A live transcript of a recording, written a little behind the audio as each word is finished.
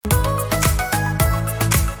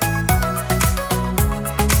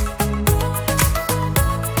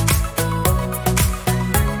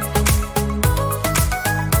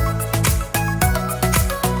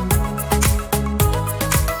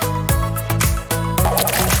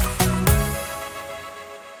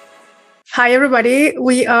Hi, everybody.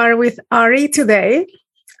 We are with Ari today.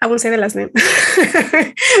 I won't say the last name,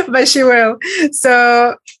 but she will.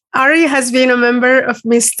 So Ari has been a member of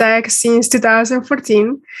MsTech since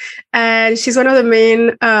 2014, and she's one of the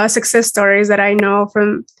main success stories that I know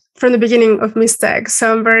from the beginning of MsTech.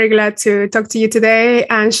 So I'm very glad to talk to you today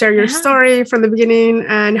and share your story from the beginning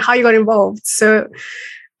and how you got involved. So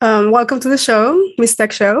welcome to the show,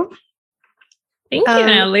 MsTech Show. Thank you,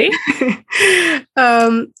 Natalie.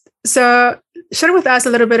 So share with us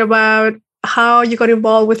a little bit about how you got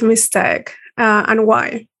involved with MsTech and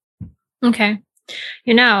why. Okay.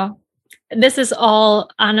 This is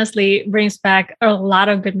all honestly brings back a lot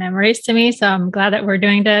of good memories to me. So I'm glad that we're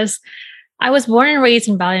doing this. I was born and raised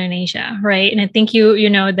in Bali, Indonesia, right? And I think you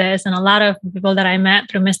know this, and a lot of people that I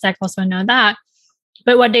met through MsTech also know that.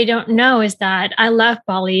 But what they don't know is that I love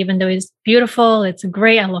Bali, even though it's beautiful, it's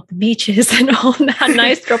great. I love the beaches and all that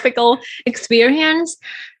nice tropical experience,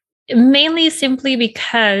 mainly simply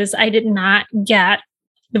because I did not get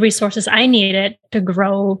the resources I needed to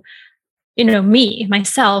grow,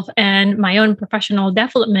 myself and my own professional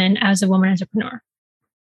development as a woman entrepreneur.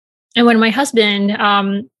 And when my husband,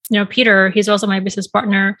 Peter, he's also my business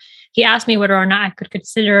partner, he asked me whether or not I could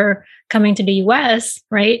consider coming to the US,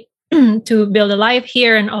 right? To build a life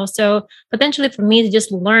here, and also potentially for me to just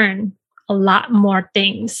learn a lot more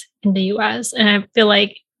things in the US. And I feel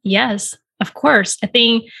like, yes, of course, I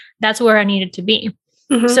think that's where I needed to be.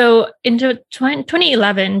 Mm-hmm. So into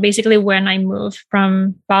 2011, basically when I moved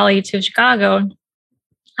from Bali to Chicago,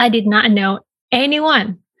 I did not know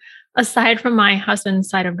anyone aside from my husband's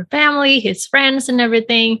side of the family, his friends and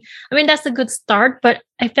everything. I mean, that's a good start, but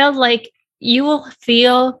I felt like you will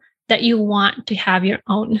feel that you want to have your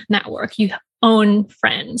own network, your own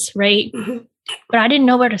friends, right? Mm-hmm. But I didn't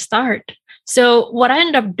know where to start. So what I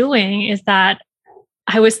ended up doing is that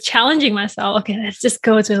I was challenging myself. Okay, let's just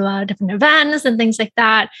go to a lot of different events and things like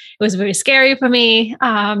that. It was very scary for me.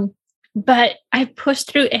 But I pushed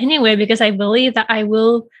through anyway, because I believe that I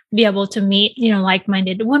will be able to meet,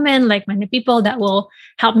 like-minded women, like-minded people that will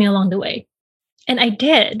help me along the way. And I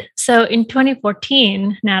did. So in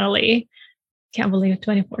 2014, Natalie, can't believe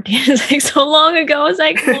 2014 is like so long ago. It's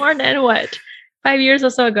like more than 5 years or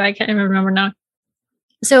so ago. I can't even remember now.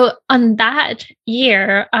 So on that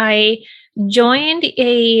year, I joined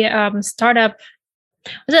a startup.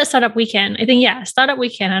 Was it a startup weekend? I think, startup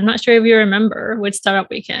weekend. I'm not sure if you remember with startup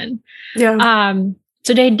weekend. Yeah.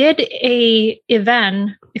 So they did a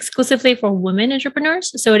event exclusively for women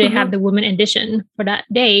entrepreneurs. So they have the women edition for that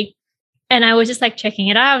day. And I was just like checking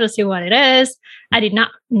it out to see what it is. I did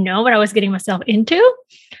not know what I was getting myself into.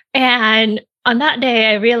 And on that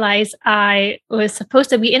day, I realized I was supposed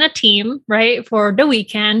to be in a team, right, for the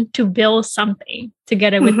weekend to build something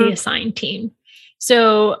together with the assigned team.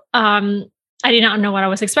 So I did not know what I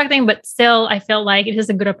was expecting, but still, I felt like it is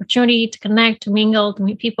a good opportunity to connect, to mingle, to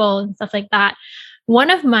meet people and stuff like that. One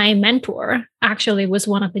of my mentor actually was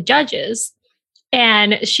one of the judges,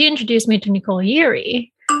 and she introduced me to Nicole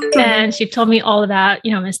Yeri. And she told me all about,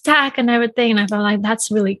 MsTech and everything. And I felt like that's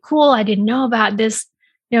really cool. I didn't know about this,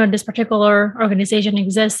 this particular organization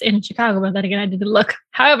exists in Chicago, but then again, I didn't look.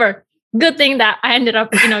 However, good thing that I ended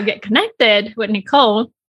up, get connected with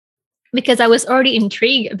Nicole, because I was already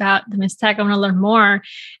intrigued about the MsTech. I want to learn more.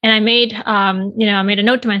 And I made, I made a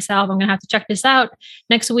note to myself, I'm going to have to check this out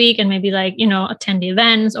next week and maybe attend the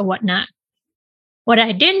events or whatnot. What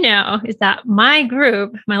I didn't know is that my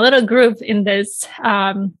little group in this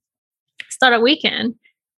startup weekend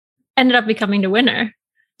ended up becoming the winner,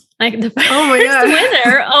 like the first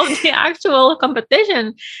winner of the actual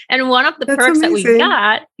competition. And one of the perks that we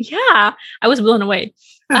got, I was blown away.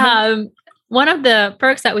 One of the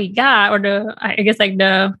perks that we got, or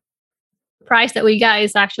the prize that we got,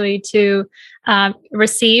 is actually to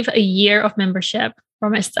receive a year of membership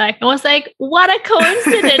from MsTech. I was like, what a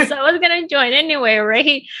coincidence. I was going to join anyway,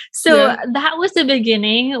 right? So that was the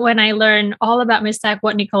beginning when I learned all about MsTech,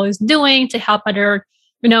 what Nicole is doing to help other,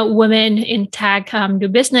 women in tech do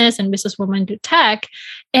business and businesswomen do tech.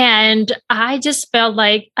 And I just felt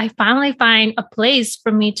like I finally find a place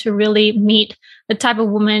for me to really meet the type of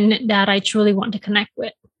woman that I truly want to connect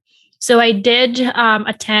with. So I did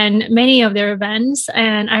attend many of their events.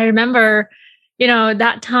 And I remember,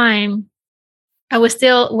 that time, I was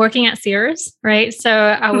still working at Sears, right? So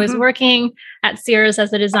I was working at Sears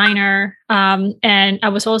as a designer, and I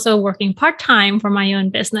was also working part-time for my own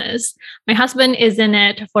business. My husband is in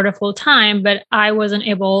it for the full time, but I wasn't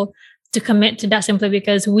able to commit to that simply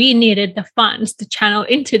because we needed the funds to channel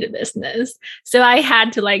into the business. So I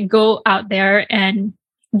had to go out there and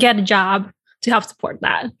get a job to help support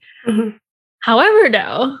that. However,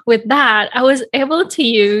 though, with that, I was able to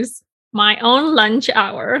use my own lunch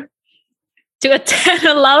hour to attend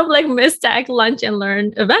a lot of like MsTech lunch and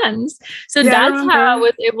learn events. So that's how I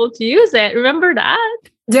was able to use it. Remember that?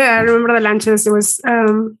 Yeah, I remember the lunches. It was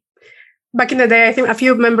back in the day, I think a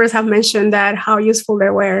few members have mentioned that how useful they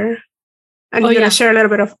were. And you're going to share a little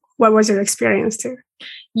bit of what was your experience too.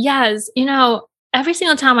 Yes. Every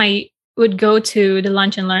single time I would go to the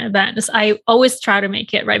lunch and learn events, I always try to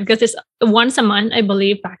make it, right? Because it's once a month, I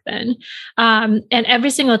believe, back then. And every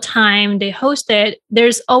single time they host it,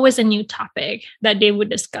 there's always a new topic that they would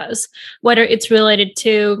discuss, whether it's related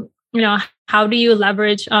to, how do you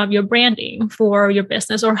leverage your branding for your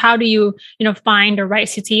business, or how do you, find the right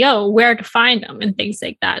CTO, where to find them, and things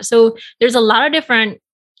like that. So there's a lot of different,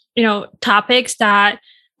 topics that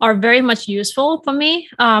are very much useful for me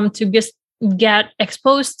to just get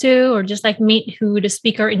exposed to, or just like meet who the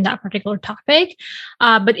speaker in that particular topic.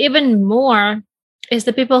 But even more is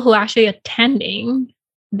the people who are actually attending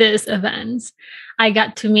these events. I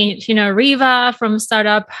got to meet, Riva from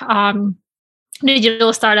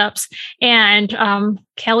digital startups, and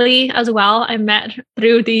Kelly as well. I met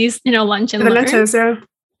through these, lunch and learn. Lunches, yeah.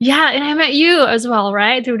 Yeah, and I met you as well,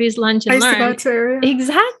 right? Through these lunch and learn. I used to go too.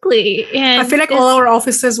 Exactly. And I feel like all our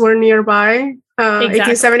offices were nearby,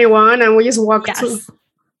 1871, and we just walked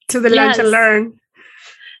to the lunch and learn.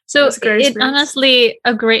 So it honestly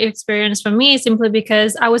a great experience for me, simply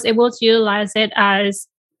because I was able to utilize it as,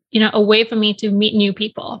 a way for me to meet new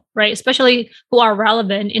people, right? Especially who are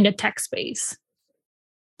relevant in the tech space.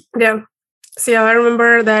 Yeah. So I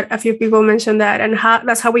remember that a few people mentioned that, and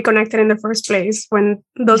that's how we connected in the first place when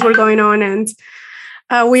those were going on. And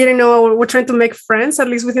we didn't know, we're trying to make friends, at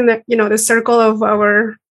least within the, the circle of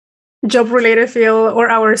our job related field or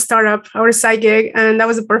our startup, our side gig. And that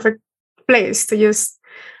was a perfect place to just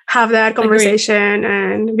have that conversation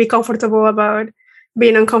and be comfortable about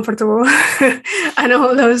being uncomfortable and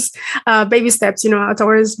all those baby steps,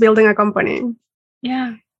 towards building a company.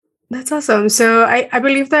 Yeah. That's awesome. So I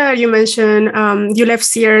believe that you mentioned you left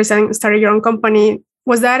Sears and started your own company.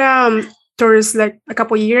 Was that towards like a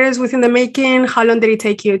couple of years within the making? How long did it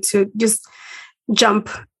take you to just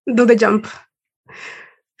do the jump?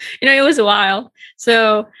 It was a while.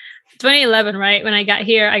 So 2011, right? When I got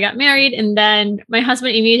here, I got married, and then my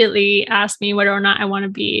husband immediately asked me whether or not I want to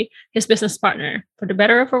be his business partner, for the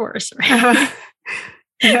better or for worse, right?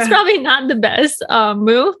 It's probably not the best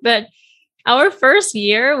move, but our first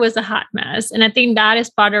year was a hot mess. And I think that is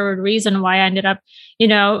part of the reason why I ended up,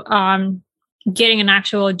 getting an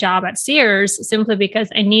actual job at Sears, simply because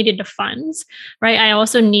I needed the funds, right? I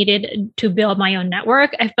also needed to build my own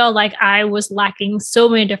network. I felt like I was lacking so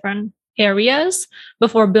many different areas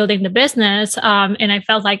before building the business. And I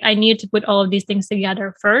felt like I needed to put all of these things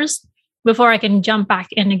together first before I can jump back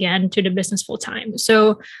in again to the business full time.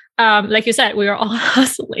 So like you said, we were all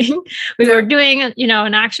hustling. We were doing,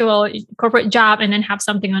 an actual corporate job and then have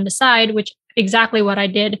something on the side, which exactly what I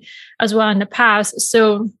did as well in the past.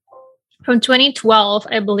 So from 2012,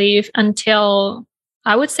 I believe, until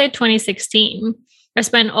I would say 2016, I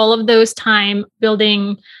spent all of those time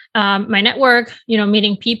building my network,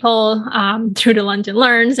 meeting people through the lunch and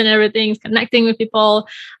learns and everything, connecting with people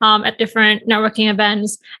at different networking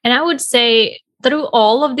events. And I would say through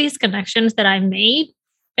all of these connections that I made,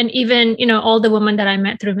 and even, all the women that I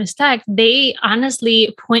met through MsTech, they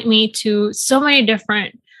honestly point me to so many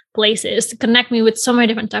different places, to connect me with so many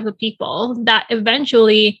different types of people, that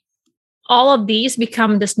eventually all of these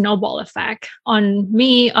become the snowball effect on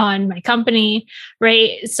me, on my company,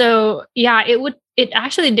 right? So yeah, it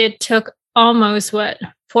actually took almost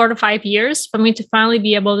 4 to 5 years for me to finally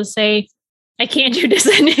be able to say, I can't do this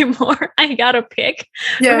anymore. I gotta pick.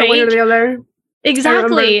 Yeah, right? One or the other.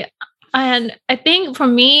 Exactly. And I think for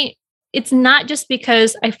me, it's not just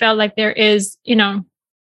because I felt like there is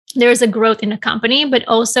a growth in the company, but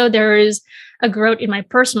also there is a growth in my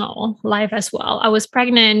personal life as well. I was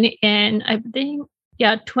pregnant in, I think,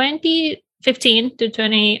 2015 to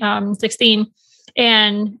 2016.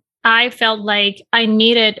 And I felt like I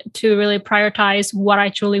needed to really prioritize what I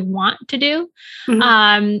truly want to do.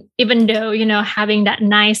 Mm-hmm. Even though, having that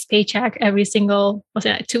nice paycheck every single,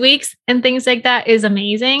 2 weeks and things like that is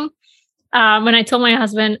amazing. When I told my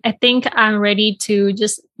husband, I think I'm ready to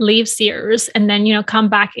just leave Sears and then, come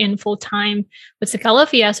back in full time with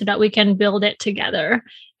Secalofia so that we can build it together.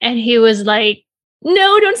 And he was like,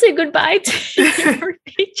 no, don't say goodbye to your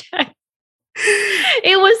paycheck.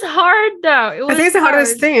 It was hard though. I think it's the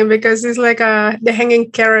hardest thing because it's like the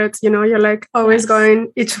hanging carrot, you're like always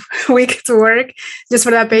going each week to work just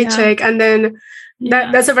for that paycheck. And then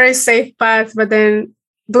that's a very safe path. But then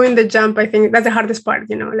doing the jump, I think that's the hardest part,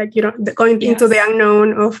 like, going into the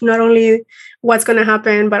unknown of not only what's going to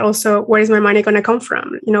happen, but also where is my money going to come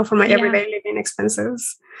from, for my everyday living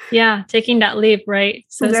expenses. Yeah. Taking that leap, right?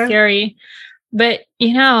 So scary. But,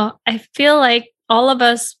 I feel like all of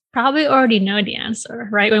us probably already know the answer,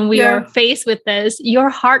 right? When we are faced with this, your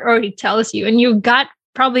heart already tells you, and your gut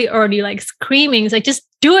probably already like screaming. It's like, just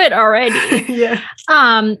do it already.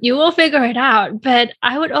 You will figure it out. But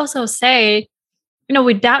I would also say,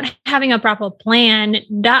 without having a proper plan,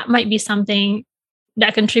 that might be something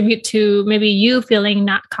that contribute to maybe you feeling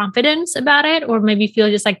not confident about it, or maybe feel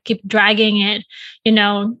just like keep dragging it,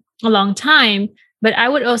 a long time. But I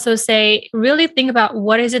would also say, really think about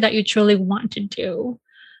what is it that you truly want to do,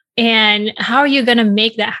 and how are you going to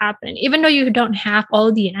make that happen? Even though you don't have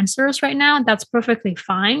all the answers right now, that's perfectly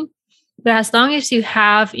fine. But as long as you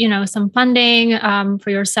have, some funding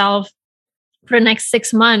for yourself for the next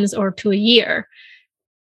 6 months or to a year,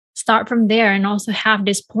 start from there and also have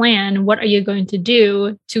this plan. What are you going to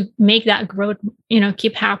do to make that growth,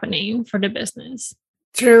 keep happening for the business?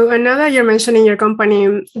 True. And now that you're mentioning your company,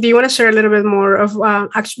 do you want to share a little bit more of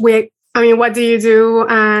what do you do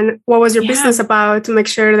and what was your business about, to make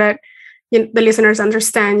sure that the listeners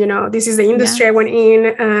understand, this is the industry I went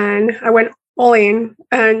in and I went all in,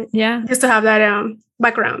 and just to have that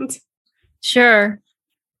background. Sure.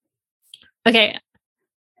 Okay.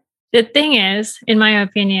 The thing is, in my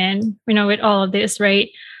opinion, with all of this, right,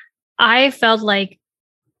 I felt like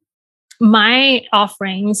my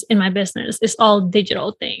offerings in my business is all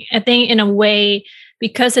digital thing. I think in a way,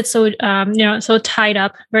 because it's so, so tied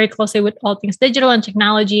up very closely with all things digital and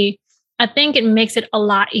technology, I think it makes it a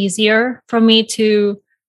lot easier for me to,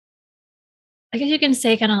 I guess you can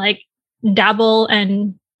say, kind of like dabble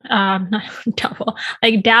in it,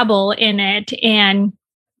 and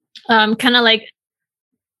kind of like,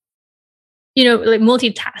 like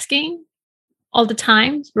multitasking all the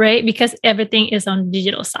time, right? Because everything is on the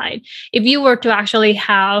digital side. If you were to actually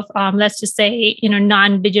have, let's just say,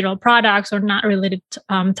 non-digital products or not related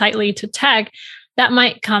tightly to tech, that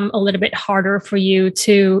might come a little bit harder for you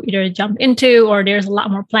to either jump into, or there's a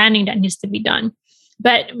lot more planning that needs to be done.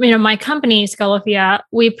 But, my company, Scalofia,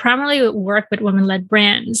 we primarily work with women-led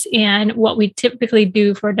brands. And what we typically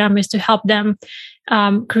do for them is to help them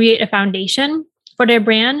create a foundation for their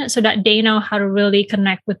brand, so that they know how to really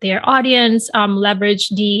connect with their audience, leverage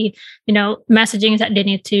the, messaging that they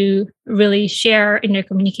need to really share in their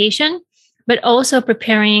communication, but also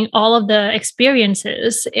preparing all of the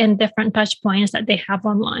experiences and different touch points that they have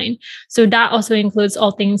online. So that also includes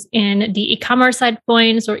all things in the e-commerce side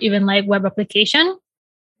points, or even like web application.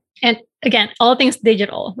 And again, all things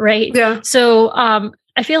digital, right? Yeah. So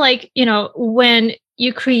I feel like, when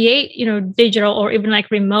you create, digital or even like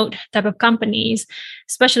remote type of companies,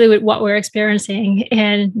 especially with what we're experiencing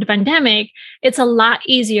in the pandemic, it's a lot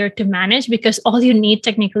easier to manage, because all you need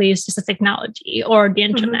technically is just a technology or the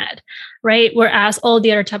internet, right? Whereas all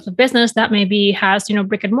the other types of business that maybe has,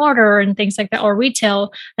 brick and mortar and things like that, or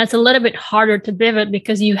retail, that's a little bit harder to pivot,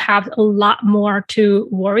 because you have a lot more to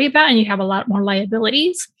worry about and you have a lot more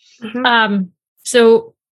liabilities.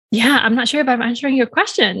 So yeah, I'm not sure if I'm answering your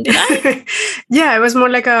question. Did I? Yeah, it was more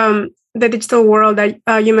like the digital world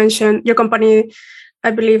that you mentioned. Your company,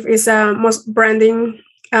 I believe, is most branding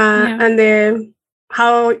and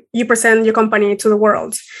how you present your company to the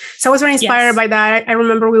world. So I was very inspired by that. I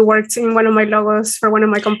remember we worked in one of my logos for one of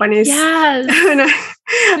my companies. Yes.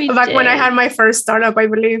 Back when I had my first startup, I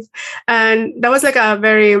believe. And that was like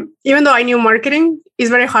even though I knew marketing, it's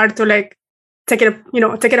very hard to like take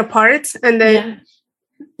it apart. And then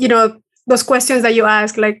those questions that you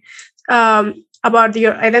ask, like about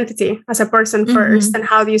your identity as a person first, and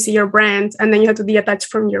how do you see your brand, and then you have to detach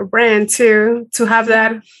from your brand to have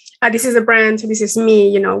that. This is a brand. This is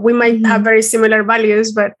me. We might have very similar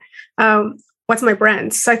values, but what's my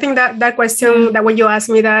brand? So I think that question, that when you asked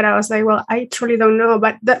me that, I was like, well, I truly don't know,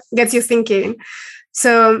 but that gets you thinking.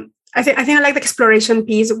 So I think I like the exploration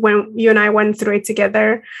piece when you and I went through it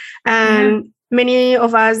together, and many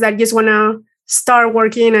of us that just want to start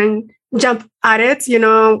working and jump at it,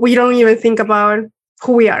 we don't even think about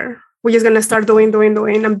who we are. We're just going to start doing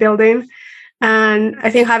and building. And I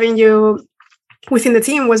think having you within the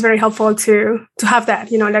team was very helpful to have that,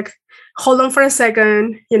 like, hold on for a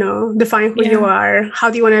second, define who you are. How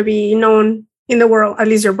do you want to be known in the world, at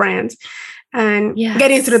least your brand, and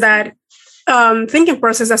getting through that thinking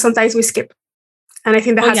process that sometimes we skip. And I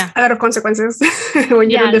think that has a lot of consequences when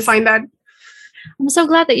you don't define that. I'm so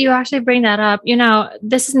glad that you actually bring that up.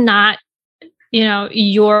 This is not,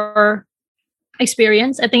 your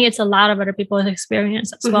experience. I think it's a lot of other people's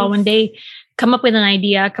experience as well when they come up with an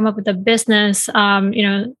idea, come up with a business,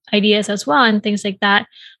 ideas as well, and things like that,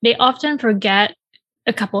 they often forget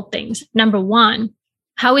a couple of things. Number one,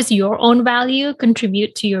 how is your own value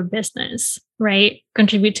contribute to your business, right?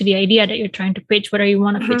 Contribute to the idea that you're trying to pitch, whether you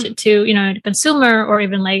want to pitch it to, the consumer or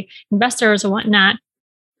even like investors or whatnot.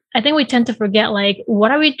 I think we tend to forget, like,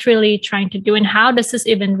 what are we truly trying to do? And how does this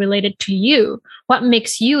even related to you? What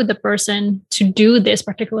makes you the person to do this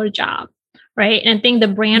particular job, right? And I think the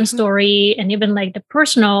brand story and even like the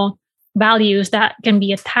personal values that can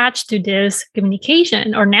be attached to this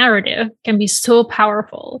communication or narrative can be so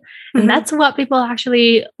powerful. And that's what people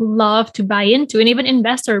actually love to buy into. And even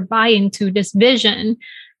investors buy into this vision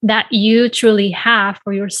that you truly have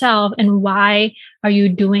for yourself. And why are you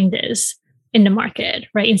doing this in the market,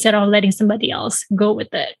 right? Instead of letting somebody else go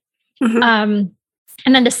with it. And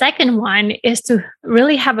then the second one is to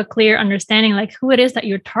really have a clear understanding, like who it is that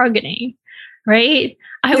you're targeting, right?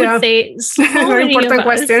 I would say so many important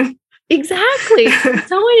question. Exactly.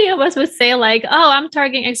 So many of us would say like, oh, I'm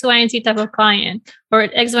targeting X, Y, and Z type of client or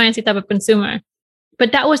X, Y, and Z type of consumer.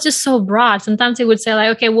 But that was just so broad. Sometimes they would say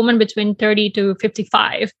like, okay, woman between 30 to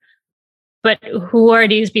 55. But who are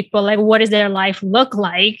these people? Like, what does their life look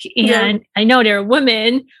like? And I know they're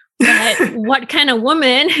women, but what kind of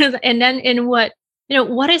woman? And then in what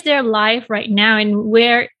is their life right now? And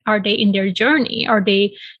where are they in their journey? Are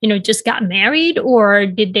they, just got married, or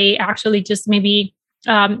did they actually just maybe,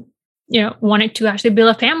 wanted to actually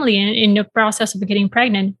build a family in the process of getting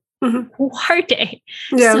pregnant? Who are they?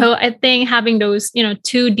 So I think having those,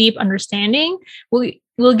 two deep understanding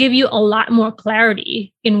will give you a lot more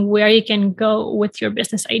clarity in where you can go with your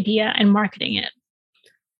business idea and marketing it.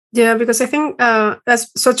 Yeah, because I think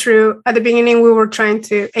that's so true. At the beginning, we were trying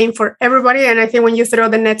to aim for everybody. And I think when you throw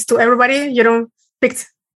the nets to everybody, you don't pick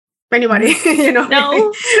anybody,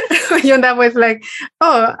 No. You end up with like,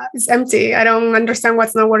 oh, it's empty. I don't understand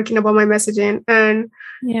what's not working about my messaging. And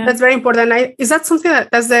that's very important. Is that something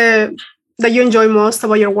that you enjoy most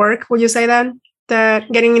about your work? Would you say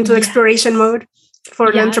that getting into exploration mode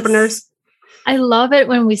for the entrepreneurs? I love it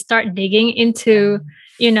when we start digging into,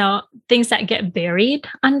 things that get buried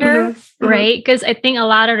under, right? Because I think a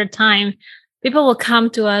lot of the time people will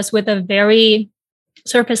come to us with a very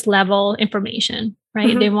surface level information,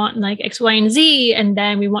 right? They want like X, Y, and Z, and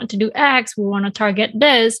then we want to do X, we want to target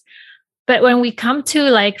this. But when we come to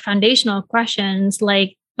like foundational questions,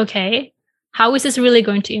 like, okay, how is this really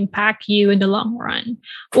going to impact you in the long run?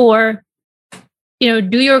 Or,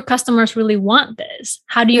 do your customers really want this?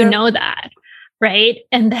 How do you know that? Right?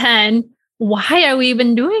 And then why are we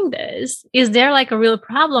even doing this? Is there like a real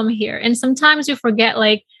problem here? And sometimes you forget,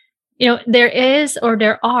 like, there is, or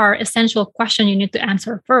there are essential questions you need to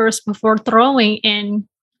answer first before throwing in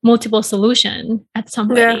multiple solutions at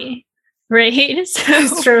somebody. Right? So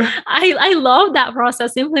it's true. I love that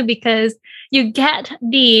process simply because you get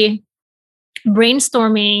the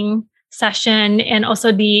brainstorming session and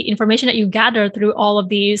also the information that you gather through all of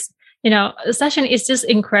these, the session is just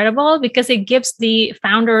incredible because it gives the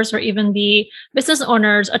founders or even the business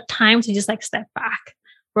owners a time to just like step back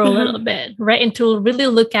for a little bit, right? And to really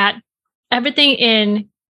look at everything in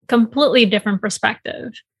completely different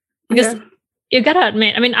perspective. Because you got to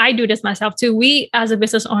admit, I mean, I do this myself too. We, as a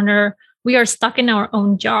business owner, we are stuck in our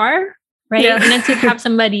own jar, right? And then to have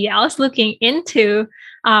somebody else looking into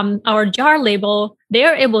our jar label, they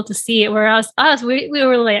are able to see it. Whereas us, we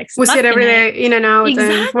were like, we see it every day in and out.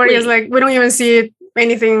 And whereas like, we don't even see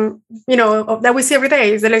anything, that we see every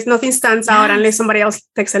day. Is that like nothing stands out unless somebody else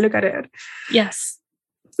takes a look at it. Yes.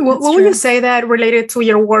 What would you say that related to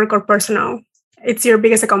your work or personal, it's your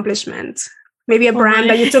biggest accomplishment? Maybe a brand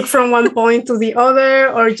that you took from one point to the other,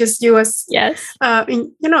 or just you as,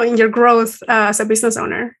 in your growth as a business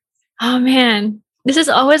owner? Oh man, this is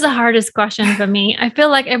always the hardest question for me. I feel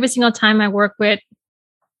like every single time I work with,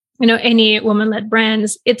 any woman-led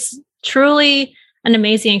brands, it's truly an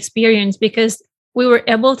amazing experience because we were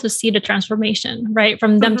able to see the transformation, right?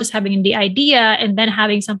 From them just having the idea and then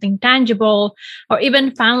having something tangible, or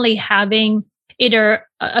even finally having either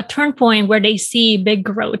a turn point where they see big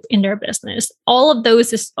growth in their business. All of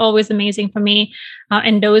those is always amazing for me.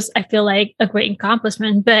 And those I feel like a great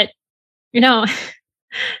accomplishment. But,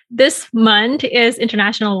 this month is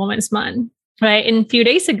International Women's Month, right? And a few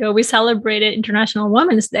days ago, we celebrated International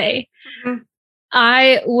Women's Day.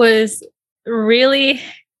 I was really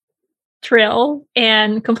thrilled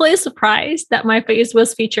and completely surprised that my face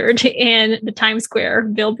was featured in the Times Square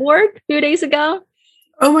billboard a few days ago.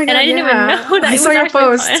 Oh my God. And I didn't even know that. I saw your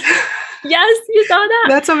post. Yes, you saw that.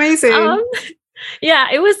 That's amazing.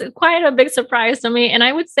 It was quite a big surprise to me. And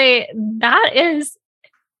I would say that is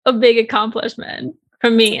a big accomplishment for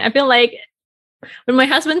me. I feel like when my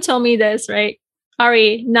husband told me this, right,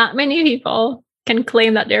 Ari, not many people can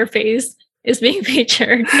claim that their face is being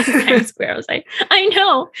featured in Times Square. I was like, I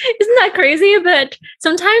know, isn't that crazy? But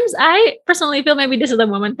sometimes I personally feel maybe this is a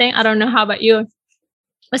woman thing. I don't know how about you,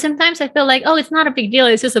 but sometimes I feel like, oh, it's not a big deal.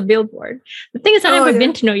 It's just a billboard. The thing is, I've never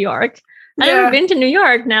been to New York. I've never been to New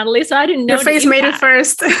York, Natalie, so I didn't know. Your face made it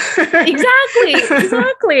first. Exactly,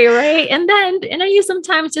 right? And then you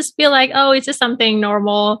sometimes just feel like, oh, it's just something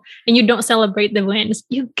normal, and you don't celebrate the wins.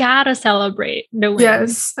 You gotta celebrate the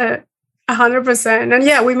wins. Yes, 100%.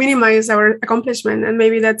 And we minimize our accomplishment, and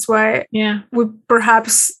maybe that's why we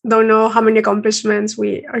perhaps don't know how many accomplishments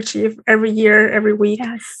we achieve every year, every week,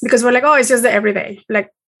 because we're like, oh, it's just the everyday. Like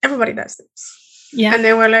everybody does this. Yeah, and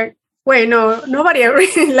then we're like, wait, no, nobody ever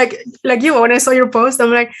like you. When I saw your post, I'm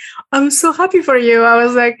like, I'm so happy for you. I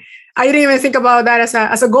was like, I didn't even think about that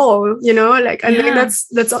as a goal, like, and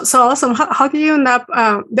that's so awesome. How do you end up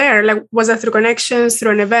there? Like, was that through connections,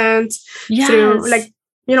 through an event, through like,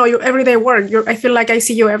 your everyday work? I feel like I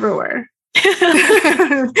see you everywhere.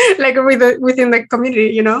 Like within the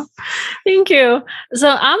community, Thank you.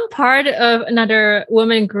 So I'm part of another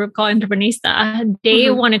women group called Entreprenista. They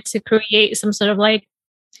wanted to create some sort of like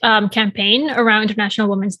campaign around International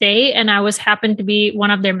Women's Day, and I happened to be one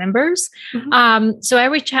of their members. So they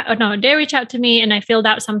reached out to me, and I filled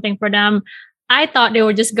out something for them. I thought they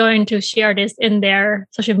were just going to share this in their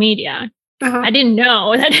social media. I didn't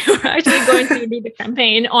know that they were actually going to do the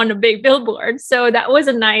campaign on a big billboard. So that was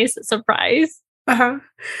a nice surprise.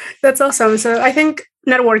 That's awesome. So I think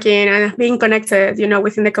networking and being connected,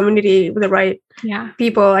 within the community with the right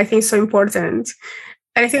people, I think is so important.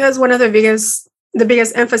 And I think that's one of the biggest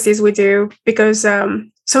emphasis we do, because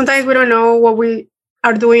sometimes we don't know what we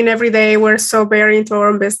are doing every day. We're so buried into our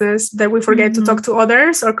own business that we forget to talk to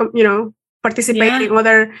others, or participate in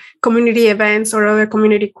other community events or other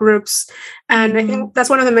community groups. And I think that's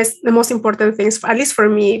one of the most important things, at least for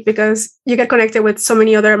me, because you get connected with so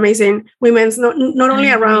many other amazing women, not only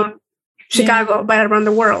around Chicago, but around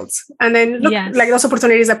the world. And then look, like those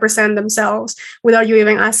opportunities that present themselves without you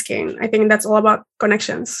even asking. I think that's all about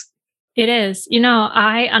connections. It is.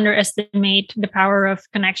 I underestimate the power of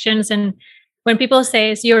connections. And when people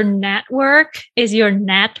say your network is your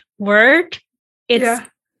net worth,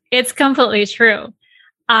 it's completely true.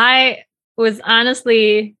 I was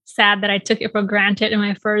honestly sad that I took it for granted in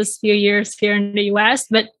my first few years here in the US,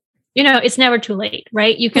 but it's never too late,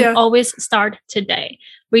 right? You can always start today.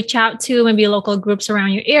 Reach out to maybe local groups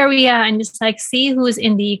around your area and just like see who's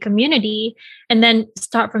in the community, and then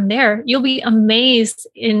start from there. You'll be amazed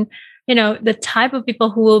in the type of people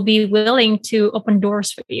who will be willing to open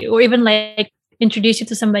doors for you, or even like introduce you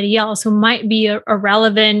to somebody else who might be a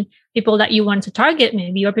relevant people that you want to target,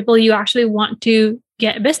 maybe, or people you actually want to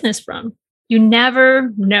get business from. You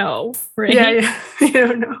never know, right? Yeah. You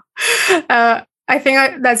don't know. I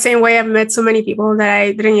think that same way I've met so many people that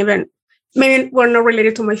I didn't even, maybe were not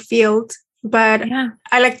related to my field, but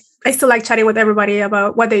I still like chatting with everybody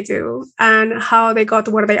about what they do and how they got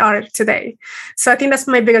to where they are today. So I think that's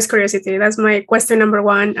my biggest curiosity. That's my question number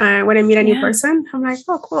one. When I meet a new person, I'm like,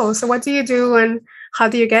 oh, cool. So what do you do? And how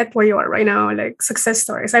do you get where you are right now? Like success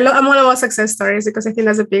stories. I'm all about success stories, because I think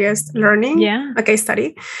that's the biggest learning, a case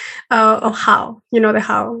study of how, the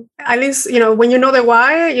how. At least, when you know the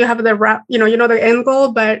why, you have the the end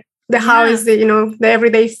goal, but the how is the, the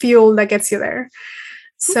everyday fuel that gets you there.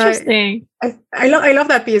 So interesting. I love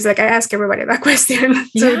that piece. Like I ask everybody that question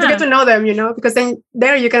to get to know them, because then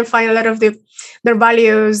there you can find a lot of their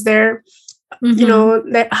values, their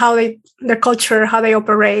their culture, how they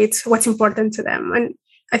operate, what's important to them. And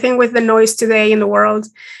I think with the noise today in the world,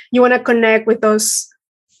 you want to connect with those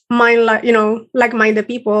like-minded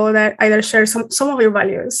people that either share some of your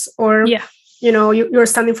values, or you're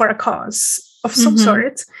standing for a cause of some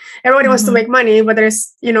sort. Everybody wants to make money, but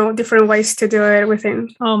there's different ways to do it within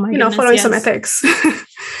following some ethics.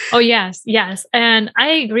 Oh yes. And I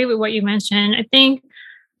agree with what you mentioned. I think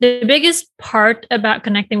the biggest part about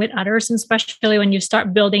connecting with others, and especially when you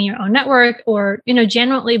start building your own network, or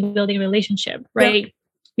generally building a relationship, right?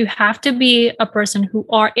 You have to be a person who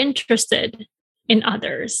are interested in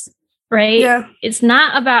others, right? It's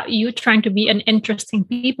not about you trying to be an interesting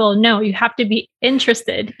people. No, you have to be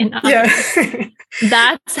interested in others.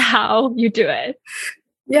 That's how you do it.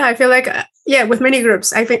 Yeah, I feel like with many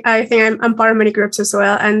groups. I think I'm part of many groups as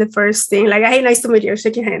well. And the first thing, like, hey, nice to meet you,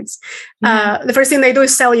 shaking hands. The first thing they do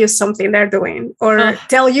is sell you something they're doing, or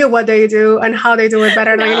tell you what they do and how they do it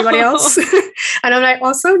better than anybody else. And I'm like,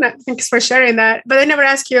 awesome, thanks for sharing that. But they never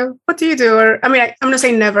ask you, what do you do? Or I'm not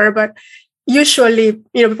saying never, but usually,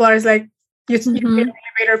 people are like, you get an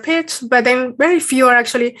elevator pitch, but then very few are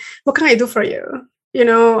actually, what can I do for you?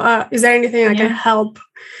 Is there anything I can help?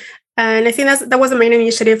 And I think that was the main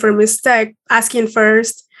initiative for MsTech, asking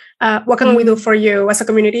first, what can we do for you as a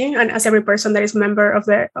community and as every person that is member of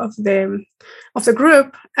the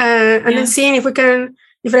group, and then seeing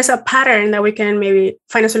if there's a pattern that we can maybe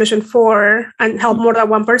find a solution for and help more than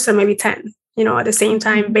one person, maybe 10, at the same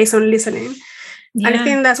time, based on listening. Yeah. And I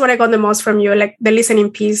think that's what I got the most from you, like the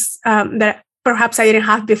listening piece that perhaps I didn't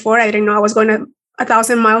have before. I didn't know I was going to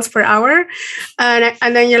 1,000 miles per hour.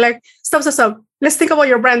 And then you're like, stop. Let's think about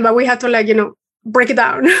your brand, but we have to break it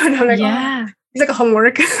down. And I'm like, it's like a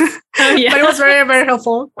homework. But it was very, very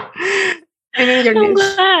helpful.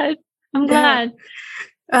 I'm glad.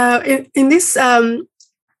 In this,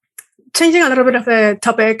 changing a little bit of the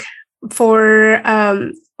topic for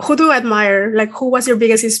who do you admire? Like, who was your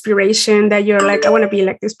biggest inspiration that you're like, I want to be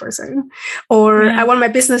like this person, or I want my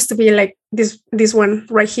business to be like this one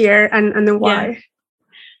right here, and then why?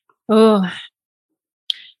 Oh,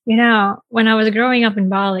 when I was growing up in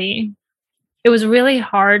Bali, it was really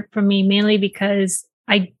hard for me, mainly because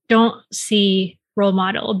I don't see role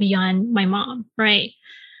model beyond my mom, right?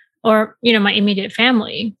 Or, my immediate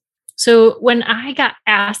family. So when I got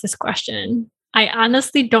asked this question, I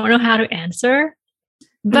honestly don't know how to answer.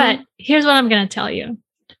 But here's what I'm going to tell you.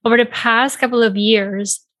 Over the past couple of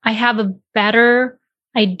years, I have a better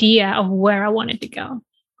idea of where I wanted to go.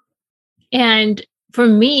 And for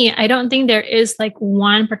me, I don't think there is like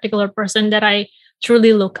one particular person that I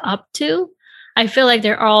truly look up to. I feel like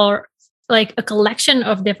there are like a collection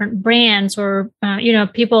of different brands or,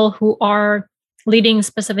 people who are leading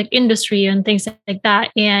specific industry and things like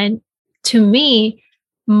that. And to me,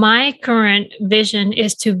 my current vision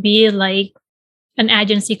is to be like an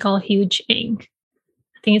agency called Huge Inc.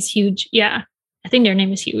 I think it's Huge. Yeah. I think their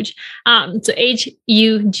name is Huge. So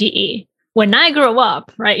HUGE. When I grow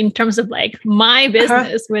up, right, in terms of like my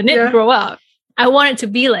business, when it grow up, I want it to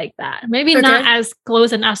be like that. Maybe not as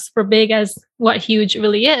close and as super big as what Huge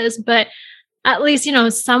really is, but at least,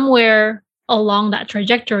 somewhere along that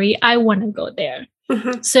trajectory, I want to go there.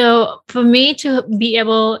 So for me to be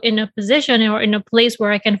able in a position or in a place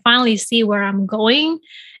where I can finally see where I'm going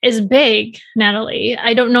is big, Natalie.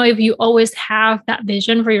 I don't know if you always have that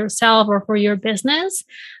vision for yourself or for your business,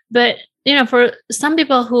 but for some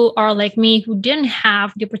people who are like me, who didn't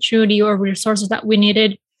have the opportunity or resources that we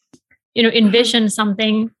needed, envision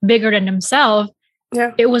something bigger than themselves,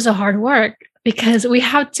 it was a hard work because we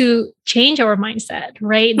have to change our mindset,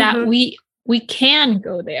 right? That we can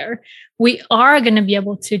go there. We are going to be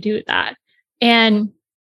able to do that. And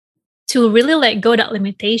to really let go that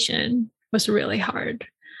limitation was really hard.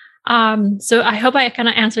 So I hope I kind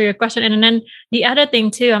of answer your question. And then the other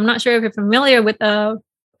thing too, I'm not sure if you're familiar with a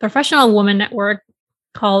professional woman network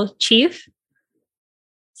called Chief.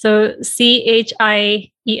 So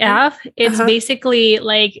CHIEF. It's basically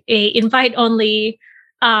like a invite only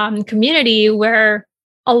community where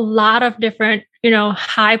a lot of different,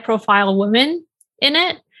 high profile women in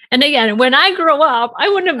it. And again, when I grow up, I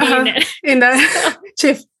want to be in it. In the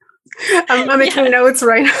Chief. I'm making notes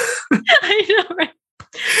right now. I know, right?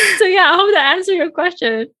 So I hope that answers your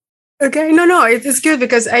question. Okay. No, it's good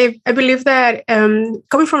because I believe that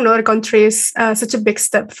coming from another country is such a big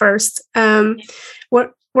step first.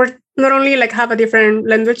 We're not only like have a different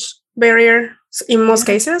language barrier in most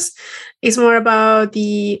cases, it's more about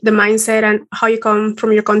the mindset and how you come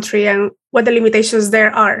from your country and what the limitations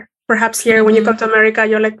there are. Perhaps here, when you come to America,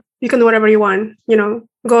 you're like, you can do whatever you want,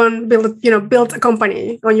 go and build a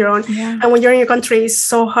company on your own. Yeah. And when you're in your country, it's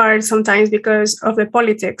so hard sometimes because of the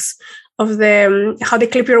politics of the how they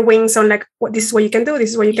clip your wings on like, this is what you can do,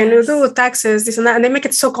 this is what you can do, taxes, this and that. And they make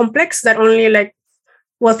it so complex that only like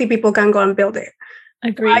wealthy people can go and build it.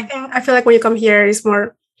 Agree. I feel like when you come here, it's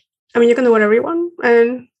more, you can do whatever you want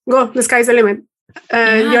and go, the sky's the limit.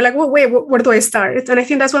 And you're like, well, wait, where do I start? And I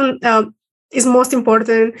think that's when it's most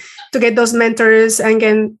important to get those mentors and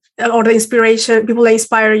get or the inspiration, people that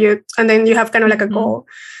inspire you. And then you have kind of like a goal.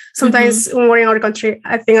 Sometimes when we're in our country,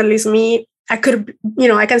 I think at least me, I could,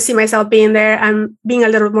 I can see myself being there and being a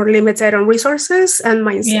little more limited on resources and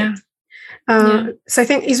mindset. So I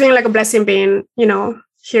think it's been like a blessing being,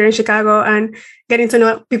 here in Chicago and getting to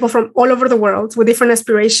know people from all over the world with different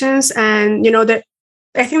aspirations. And,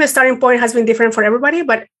 I think the starting point has been different for everybody,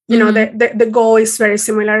 but, the goal is very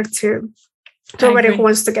similar to everybody who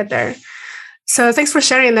wants to get there. So thanks for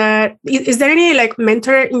sharing that. Is there any like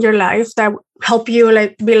mentor in your life that help you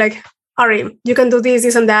like be like, Ari, you can do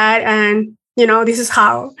this and that, and this is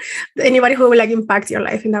how? Anybody who will like impact your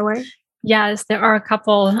life in that way? Yes, there are a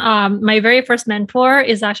couple. My very first mentor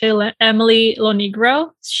is actually Emily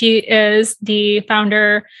Lonigro. She is the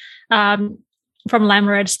founder from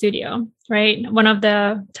Lamred Studio, right? One of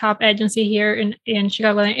the top agency here in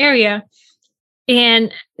Chicagoland area.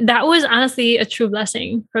 And that was honestly a true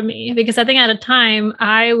blessing for me because I think at the time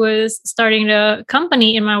I was starting the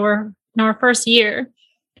company in our first year.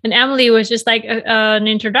 And Emily was just like an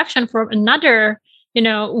introduction from another,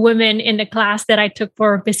 women in the class that I took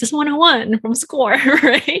for Business 101 from SCORE,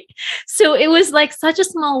 right? So it was like such a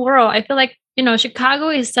small world. I feel like, Chicago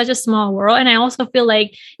is such a small world. And I also feel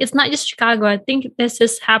like it's not just Chicago. I think this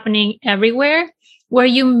is happening everywhere where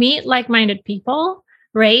you meet like-minded people,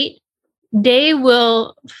 right? They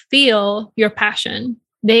will feel your passion.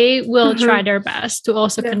 They will try their best to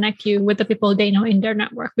also connect you with the people they know in their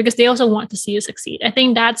network because they also want to see you succeed. I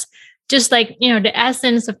think that's just like, the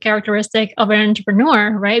essence of characteristic of an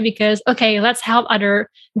entrepreneur, right? Because, okay, let's help other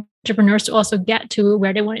entrepreneurs to also get to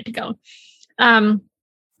where they wanted to go.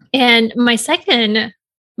 And my second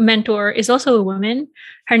mentor is also a woman.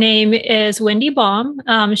 Her name is Wendy Baum.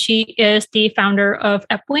 She is the founder of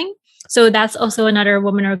Epwing. So that's also another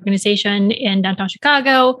women organization in downtown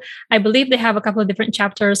Chicago. I believe they have a couple of different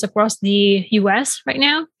chapters across the US right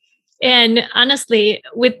now. And honestly,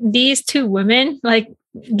 with these two women, like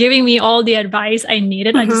giving me all the advice I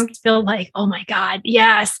needed, I just feel like, oh my God,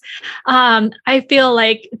 yes. I feel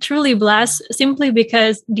like truly blessed simply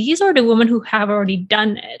because these are the women who have already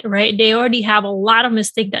done it, right? They already have a lot of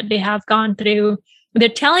mistakes that they have gone through. They're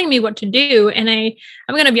telling me what to do. And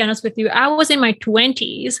I'm going to be honest with you. I was in my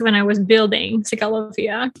 20s when I was building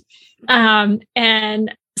Cicalofia.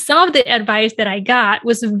 And some of the advice that I got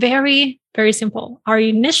was very, very simple. Are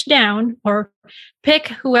you niche down or pick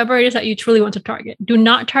whoever it is that you truly want to target? Do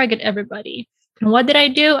not target everybody. And what did I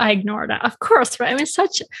do? I ignored that. Of course, right? I mean,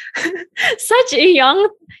 such a young,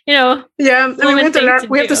 Yeah, I mean, we have to learn.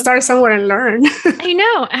 We have to start somewhere and learn. I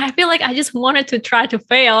know. And I feel like I just wanted to try to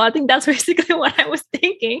fail. I think that's basically what I was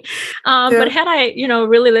thinking. But had I,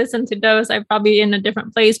 really listened to those, I'd probably be in a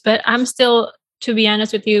different place. But I'm still, to be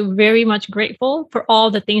honest with you, very much grateful for all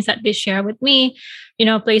the things that they share with me,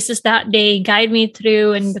 places that they guide me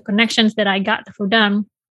through and the connections that I got through them.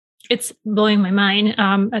 It's blowing my mind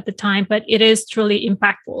at the time, but it is truly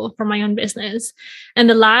impactful for my own business. And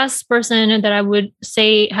the last person that I would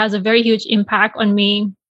say has a very huge impact on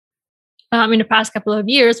me in the past couple of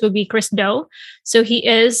years would be Chris Do. So he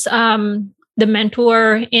is the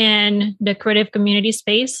mentor in the creative community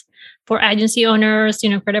space for agency owners,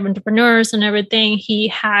 creative entrepreneurs and everything. He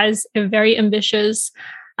has a very ambitious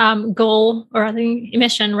goal, or I think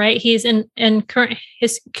mission, right? He's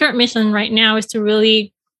his current mission right now is to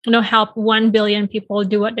really help 1 billion people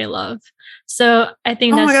do what they love. So I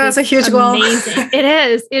think that's a huge goal. Amazing.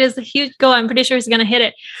 It is a huge goal. I'm pretty sure he's going to hit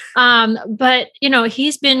it. But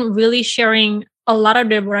he's been really sharing a lot of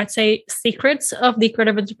the, what I'd say, secrets of the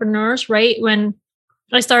creative entrepreneurs, right? When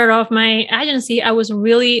I started off my agency, I was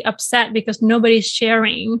really upset because nobody's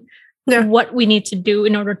sharing what we need to do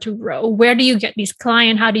in order to grow. Where do you get these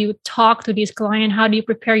clients? How do you talk to these clients? How do you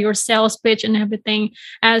prepare your sales pitch and everything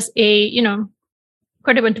as a,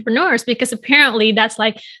 creative entrepreneurs, because apparently that's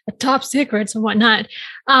like the top secrets and whatnot.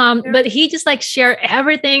 But he just like shared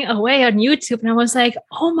everything away on YouTube. And I was like,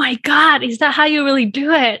 oh my God, is that how you really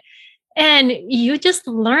do it? And you just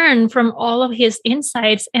learn from all of his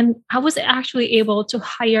insights. And I was actually able to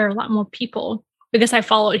hire a lot more people because I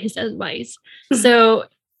followed his advice. So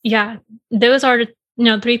yeah, those are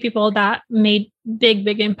the 3 people that made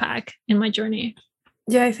big impact in my journey.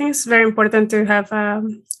 Yeah, I think it's very important to have a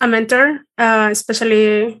mentor,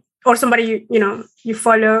 especially, or somebody you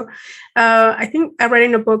follow. I think I read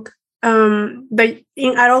in a book that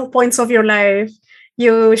at all points of your life,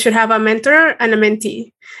 you should have a mentor and a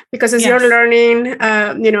mentee, because as you're learning,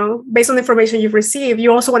 based on the information you've received,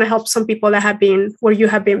 you also want to help some people that have been where you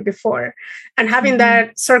have been before, and having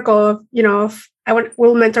that circle of,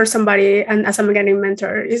 will mentor somebody, and as I'm getting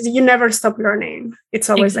mentored, is you never stop learning. It's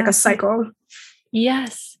always like a cycle.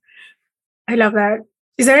 Yes. I love that.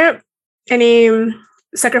 Is there any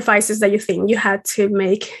sacrifices that you think you had to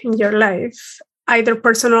make in your life, either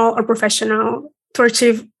personal or professional, to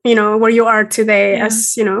achieve, where you are today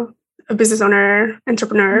as, a business owner,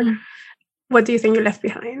 entrepreneur? What do you think you left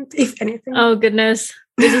behind, if anything? Oh, goodness.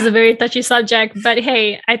 This is a very touchy subject, but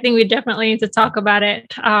hey, I think we definitely need to talk about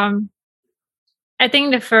it. I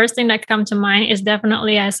think the first thing that comes to mind is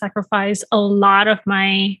definitely I sacrificed a lot of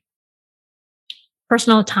my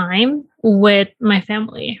personal time with my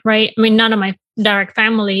family, right? I mean, none of my direct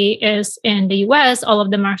family is in the US. All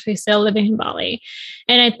of them are actually still living in Bali.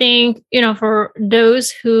 And I think, for those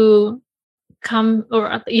who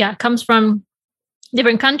comes from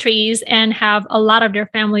different countries and have a lot of their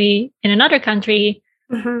family in another country,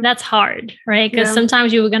 that's hard, right? Because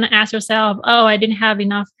sometimes you're going to ask yourself, oh, I didn't have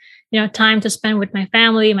enough, time to spend with my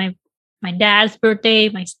family, my dad's birthday,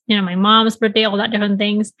 my mom's birthday, all that different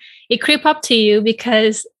things. It creep up to you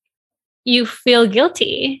because you feel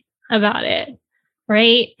guilty about it,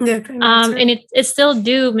 right? Yeah. And it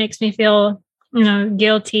still makes me feel,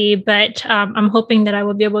 guilty, but I'm hoping that I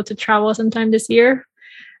will be able to travel sometime this year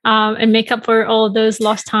and make up for all those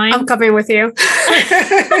lost time. I'm coming with you.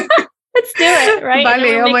 Let's do it, right?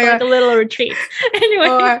 Bali, oh my God. A little retreat.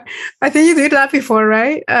 Anyway. I think you did that before,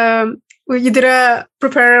 right? You did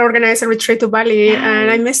organize a retreat to Bali,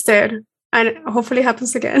 and I missed it. And hopefully it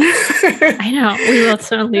happens again. I know. We will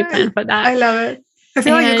certainly plan for that. I love it. I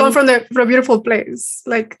feel like you come from a beautiful place.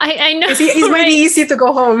 Like I know. It's might be easy to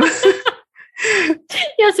go home.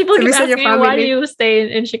 Yes, people keep asking me, why do you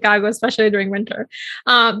stay in Chicago, especially during winter?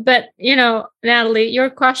 But, Natalie,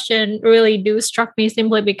 your question really struck me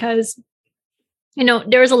simply because,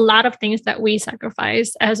 there's a lot of things that we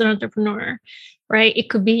sacrifice as an entrepreneur, right?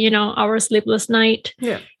 It could be, our sleepless night.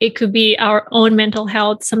 Yeah. It could be our own mental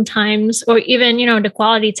health sometimes, or even, the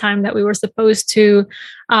quality time that we were supposed to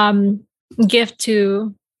give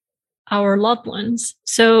to our loved ones.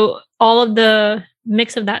 So all of the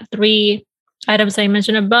mix of that three items I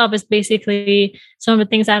mentioned above is basically some of the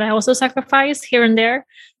things that I also sacrifice here and there,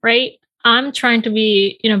 right? I'm trying to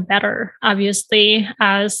be, better, obviously,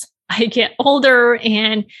 as I get older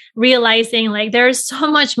and realizing like there's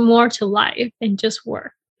so much more to life than just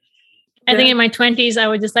work. I think in my 20s, I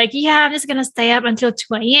was just like, I'm just going to stay up until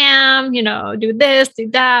 2 a.m., do this, do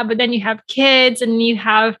that. But then you have kids and you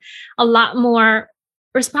have a lot more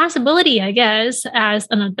responsibility, I guess, as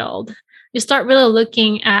an adult. You start really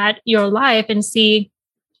looking at your life and see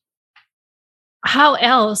how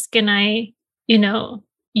else can I,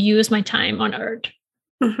 use my time on earth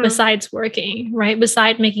besides working, right?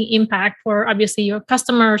 Besides making impact for obviously your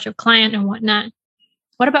customers, your client and whatnot.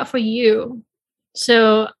 What about for you?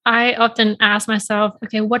 So I often ask myself,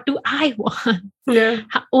 okay, what do I want? Yeah.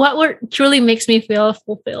 What truly makes me feel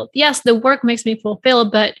fulfilled? Yes, the work makes me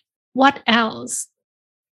fulfilled, but what else?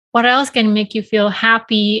 What else can make you feel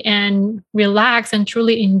happy and relax and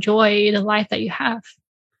truly enjoy the life that you have?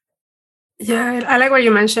 Yeah, I like what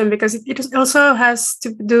you mentioned because it also has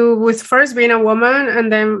to do with first being a woman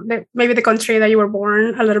and then maybe the country that you were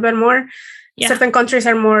born a little bit more. Yeah. Certain countries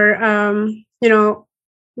are more,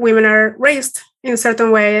 women are raised in a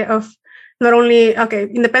certain way of not only,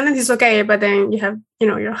 independence is okay, but then you have,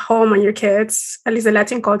 your home and your kids, at least the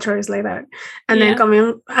Latin culture is like that. And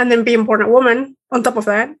then being born a woman on top of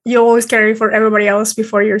that, you always carry for everybody else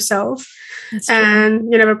before yourself. That's and true.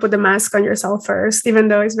 You never put the mask on yourself first, even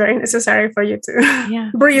though it's very necessary for you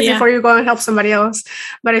to breathe before you go and help somebody else.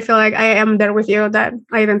 But I feel like I am there with you, that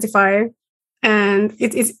I identify. And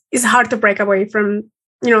it's hard to break away from,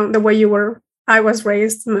 the way I was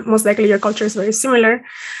raised. Most likely your culture is very similar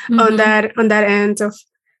on that end of,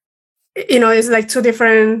 it's like two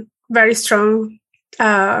different, very strong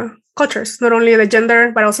cultures, not only the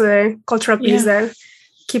gender, but also the cultural piece that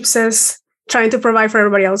keeps us trying to provide for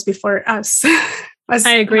everybody else before us.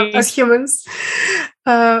 I agree. As humans.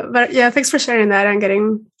 But yeah, thanks for sharing that and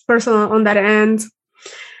getting personal on that end.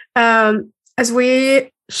 As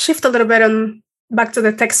we shift a little bit back to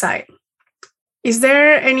the tech side, is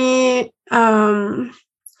there any, for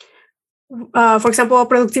example, a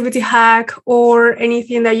productivity hack or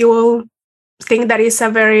anything that you will think that is a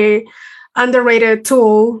very underrated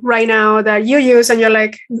tool right now that you use and you're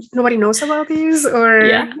like, nobody knows about these, or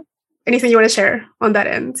anything you want to share on that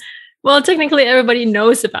end? Well, technically everybody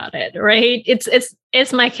knows about it, right?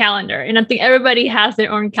 It's my calendar. And I think everybody has their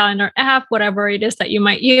own calendar app, whatever it is that you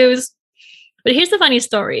might use. But here's the funny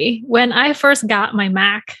story. When I first got my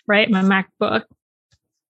Mac, right, my MacBook,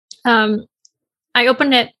 I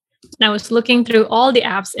opened it and I was looking through all the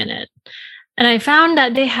apps in it. And I found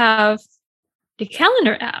that they have the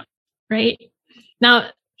calendar app, right? Now,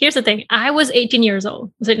 here's the thing. I was 18 years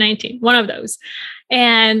old. Was it 19? One of those.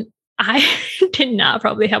 And I did not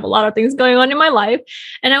probably have a lot of things going on in my life.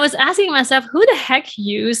 And I was asking myself, who the heck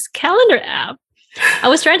use calendar app? I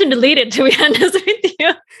was trying to delete it, to be honest with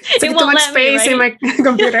you. It's like too much space in my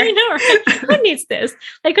computer. I know, right? Who needs this?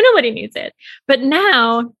 Like, nobody needs it. But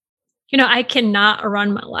now, I cannot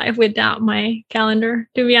run my life without my calendar,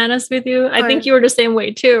 to be honest with you. I think you're the same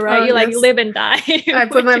way too, right? You like live and die. I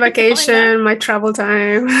put my vacation, my travel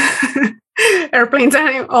time, airplane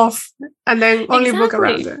time off, and then only book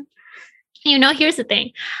around it. Here's the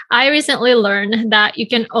thing. I recently learned that you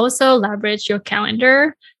can also leverage your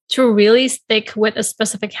calendar to really stick with a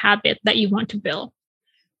specific habit that you want to build.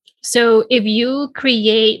 So if you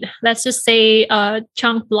create, let's just say, a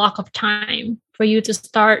chunk block of time for you to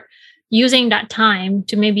start using that time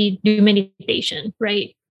to maybe do meditation,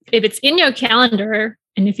 right? If it's in your calendar,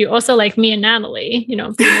 and if you also like me and Natalie, pretty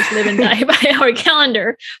much live and die by our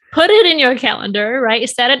calendar, put it in your calendar, right?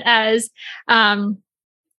 Set it as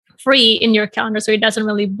free in your calendar so it doesn't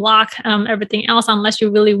really block everything else, unless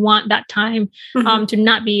you really want that time to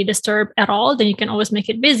not be disturbed at all. Then you can always make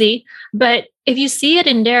it busy. But if you see it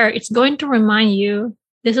in there, it's going to remind you,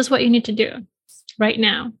 this is what you need to do right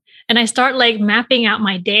now. And I start like mapping out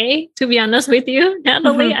my day, to be honest with you,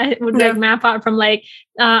 Natalie. I would like map out from like,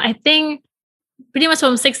 I think pretty much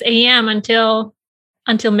from 6 a.m. until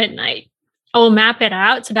midnight. I will map it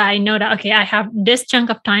out so that I know that, okay, I have this chunk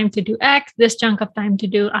of time to do X, this chunk of time to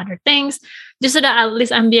do other things, just so that at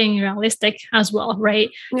least I'm being realistic as well, right?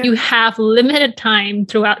 Yeah. You have limited time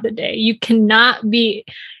throughout the day. You cannot be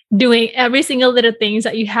doing every single little things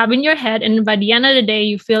that you have in your head. And by the end of the day,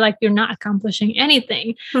 you feel like you're not accomplishing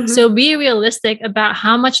anything. So be realistic about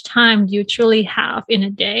how much time you truly have in a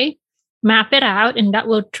day, map it out, and that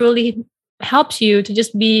will truly helps you to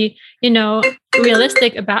just be,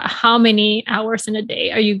 realistic about how many hours in a day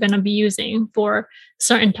are you going to be using for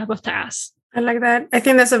certain type of tasks. I like that. I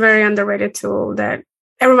think that's a very underrated tool that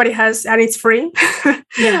everybody has, and it's free.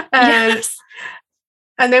 Yeah.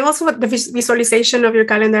 And then also the visualization of your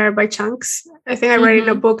calendar by chunks. I think I read in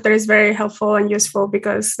a book that is very helpful and useful,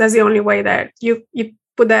 because that's the only way that you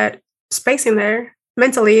put that space in there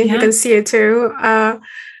mentally. You can see it too.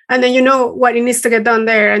 And then you know what it needs to get done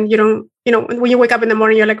there. And you don't, when you wake up in the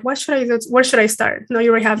morning, you're like, what should I do? Where should I start? No,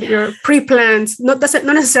 you already have your pre-planned, not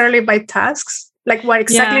necessarily by tasks, like what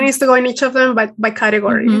exactly needs to go in each of them, but by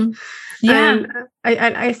category. Yeah. And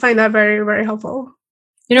I find that very, very helpful.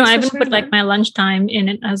 I even put like my lunchtime in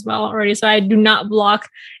it as well already. So I do not block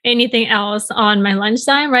anything else on my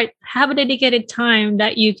lunchtime, right? Have a dedicated time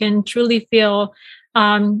that you can truly feel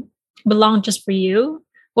belong just for you,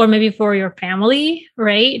 or maybe for your family,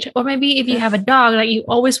 right? Or maybe if you have a dog, like you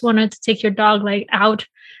always wanted to take your dog like out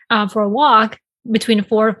for a walk between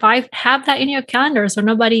 4 or 5, have that in your calendar so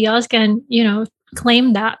nobody else can,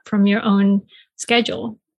 claim that from your own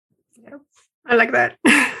schedule. Yeah, I like that.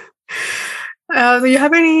 Do you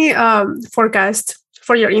have any forecast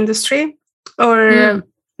for your industry or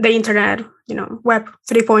the internet, Web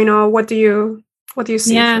 3.0? What do you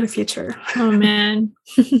see for the future? Oh, man.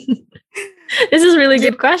 This is a really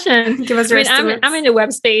good question. Give us your estimates. I'm in the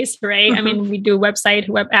web space, right? I mean, we do website,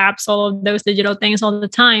 web apps, all of those digital things all the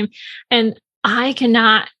time. And I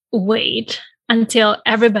cannot wait until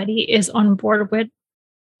everybody is on board with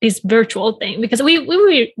this virtual thing, because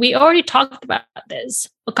we already talked about this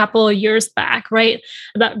a couple of years back, right?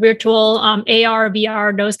 About virtual AR,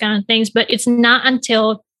 VR, those kind of things. But it's not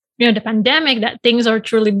until the pandemic that things are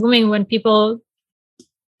truly booming, when people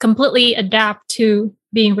completely adapt to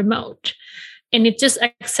being remote. And it just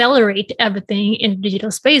accelerates everything in the digital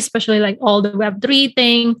space, especially like all the Web3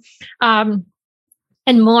 thing, and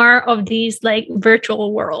more of these like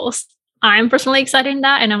virtual worlds. I'm personally excited in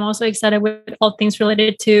that. And I'm also excited with all things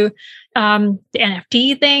related to the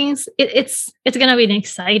NFT things. It's going to be an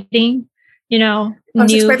exciting, I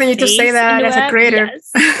was expecting you to say that as a creator.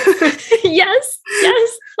 Yes.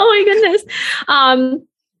 Yes. Oh my goodness.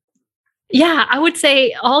 I would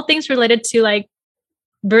say all things related to like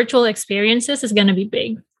virtual experiences is going to be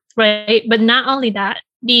big, right? But not only that,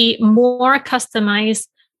 the more customized,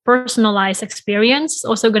 personalized experience is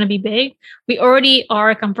also going to be big. We already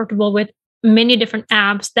are comfortable with many different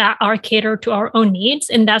apps that are catered to our own needs,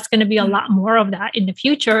 and that's going to be a lot more of that in the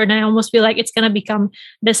future. And I almost feel like it's going to become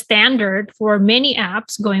the standard for many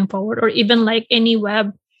apps going forward, or even like any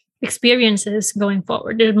web experiences going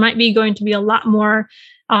forward. There might be going to be a lot more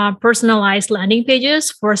personalized landing pages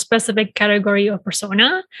for a specific category or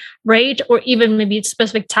persona, right? Or even maybe a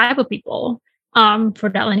specific type of people for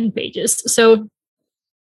that landing pages. So,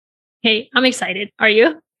 hey, I'm excited. Are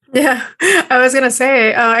you? Yeah, I was going to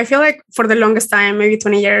say, I feel like for the longest time, maybe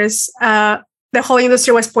 20 years, the whole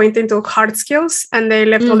industry was pointing to hard skills, and they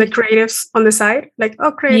left all the creatives on the side. Like,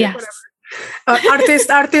 creative,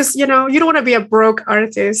 whatever. Artists, you don't want to be a broke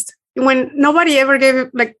artist. When nobody ever gave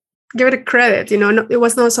it a credit, it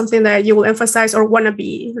was not something that you will emphasize or want to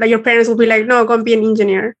be. Like your parents will be like, no, go and be an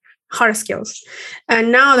engineer, hard skills.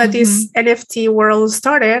 And now that this NFT world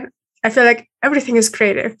started, I feel like everything is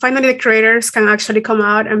creative. Finally, the creators can actually come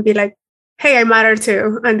out and be like, hey, I matter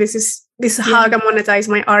too. And this is how I can monetize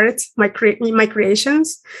my art, my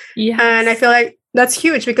creations. Yeah. And I feel like that's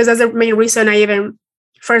huge, because that's the main reason I even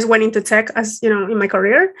first went into tech as, in my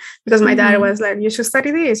career, because my dad was like, you should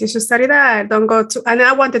study this, you should study that. Don't go to, and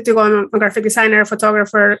I wanted to go on a graphic designer,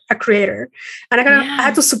 photographer, a creator. And I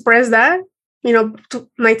had to suppress that, to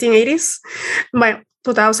 1980s, my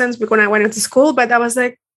 2000s, when I went into school. But I was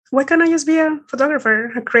like, why can't I just be a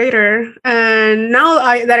photographer, a creator? And now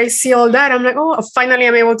that I see all that, I'm like, oh, finally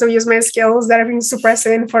I'm able to use my skills that I've been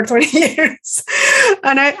suppressing for 20 years.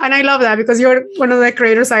 And I love that, because you're one of the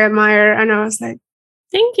creators I admire. And I was like,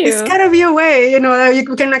 thank you. It's gotta be a way, that you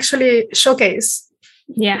can actually showcase.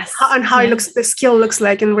 Yes. How it looks, the skill looks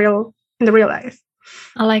like in the real life.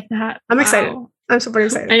 I like that. I'm excited. I'm super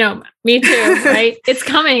excited. I know. Me too. Right? It's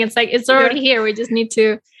coming. It's like, it's already here. We just need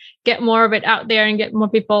to get more of it out there and get more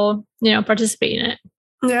people, participate in it.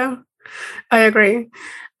 Yeah, I agree.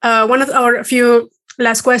 One of our few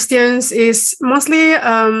last questions is mostly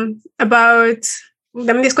about,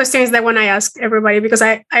 this question is the one I ask everybody, because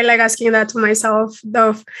I like asking that to myself.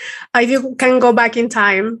 If you can go back in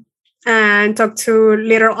time and talk to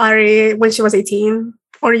little Ari when she was 18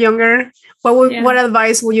 or younger, what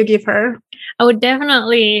advice would you give her? I would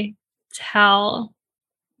definitely tell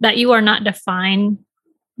that you are not defined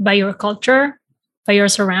by your culture, by your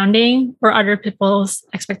surrounding, or other people's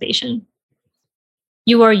expectation.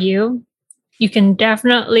 You are you. You can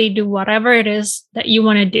definitely do whatever it is that you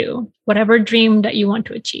want to do, whatever dream that you want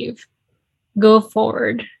to achieve. Go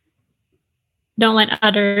forward. Don't let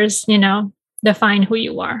others, define who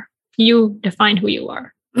you are. You define who you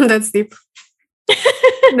are. That's deep.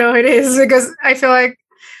 No, it is, because I feel like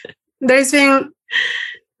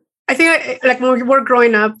when we're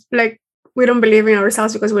growing up, like, we don't believe in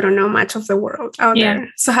ourselves because we don't know much of the world out there.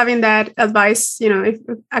 So having that advice, if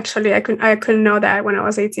actually I couldn't know that when I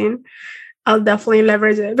was 18, I'll definitely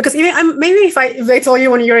leverage it. Because maybe if they told you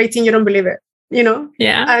when you're 18, you don't believe it,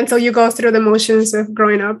 until you go through the motions of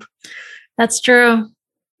growing up. That's true.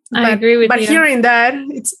 I agree with you. But hearing that,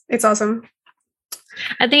 it's awesome.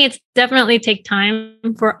 I think it's definitely take time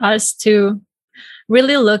for us to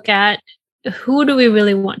really look at who do we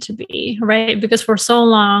really want to be, right? Because for so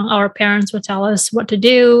long, our parents would tell us what to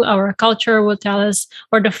do. Our culture will tell us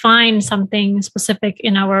or define something specific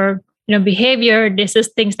in our, behavior. This is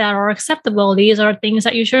things that are acceptable. These are things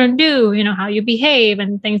that you shouldn't do, how you behave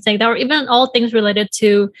and things like that, or even all things related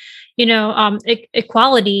to,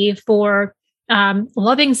 equality for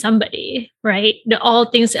loving somebody, right? All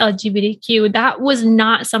things LGBTQ, that was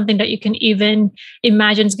not something that you can even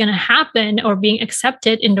imagine is going to happen or being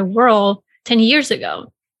accepted in the world 10 years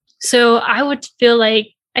ago. So I would feel like,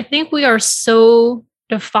 I think we are so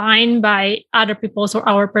defined by other people's or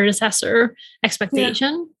our predecessor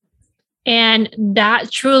expectation. And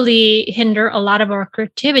that truly hinder a lot of our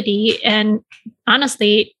creativity and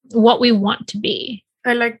honestly, what we want to be.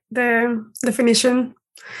 I like the definition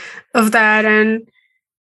of that. And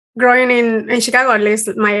growing in Chicago, at least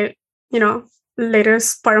my,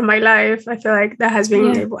 latest part of my life, I feel like that has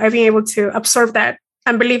been I've been able to absorb that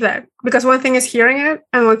and believe that, because one thing is hearing it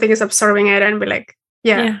and one thing is absorbing it and be like,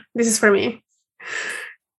 this is for me.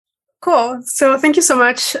 Cool. So thank you so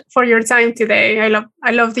much for your time today. I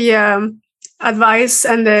love the advice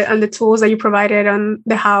and the tools that you provided on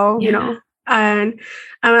the how, and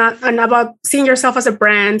about seeing yourself as a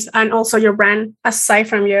brand, and also your brand aside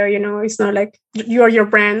from you. It's not like you are your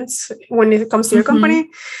brand when it comes to your company,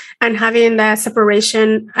 and having that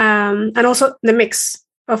separation, and also the mix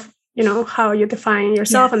of how you define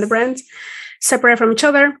yourself and the brand separate from each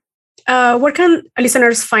other. Where can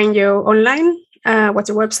listeners find you online? What's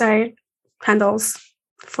your website, handles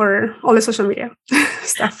for all the social media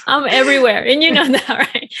stuff? I'm everywhere, and you know that,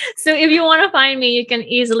 right? So if you want to find me, you can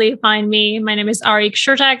easily find me. My name is Ari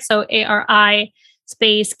Krzyzek, so ARI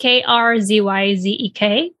space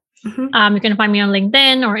KRZYZEK. You can find me on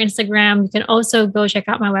LinkedIn or Instagram. You can also go check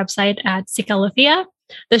out my website at Cikalafia.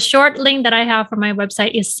 The short link that I have for my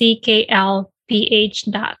website is cklph.com.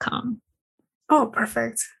 Oh,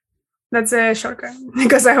 perfect. That's a shortcut,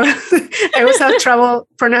 because I always have trouble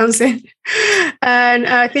pronouncing. And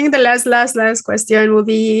I think the last question will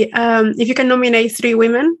be, if you can nominate 3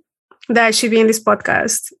 women that should be in this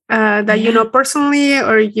podcast, that you know personally,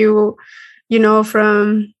 or you know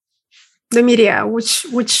from the media, which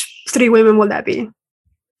 3 women will that be?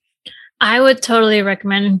 I would totally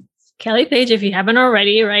recommend Kelly Page if you haven't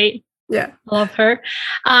already, right? Yeah. Love her.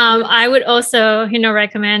 I would also,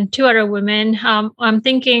 recommend 2 other women. I'm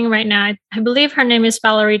thinking right now, I believe her name is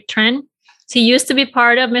Valerie Tran. She used to be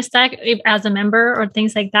part of MsTech as a member or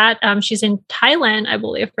things like that. She's in Thailand, I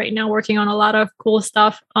believe, right now, working on a lot of cool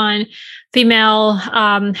stuff on female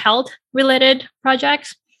health related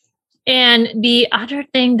projects. And the other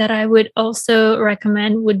thing that I would also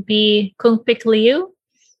recommend would be Kung Pik Liu.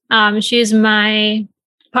 She's my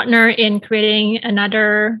partner in creating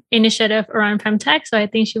another initiative around femtech. So I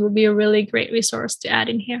think she would be a really great resource to add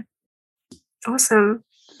in here. Awesome.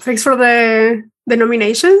 Thanks for the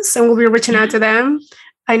nominations, and we'll be reaching out to them.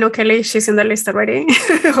 I know Kelly, she's in the list already.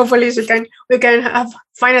 Hopefully we can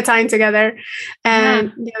find a time together,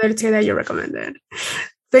 and the other two that you recommended.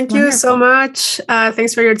 Thank you so much.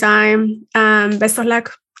 Thanks for your time. Best of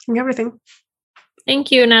luck in everything.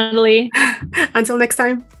 Thank you, Natalie. Until next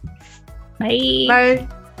time. Bye.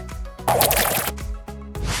 Bye.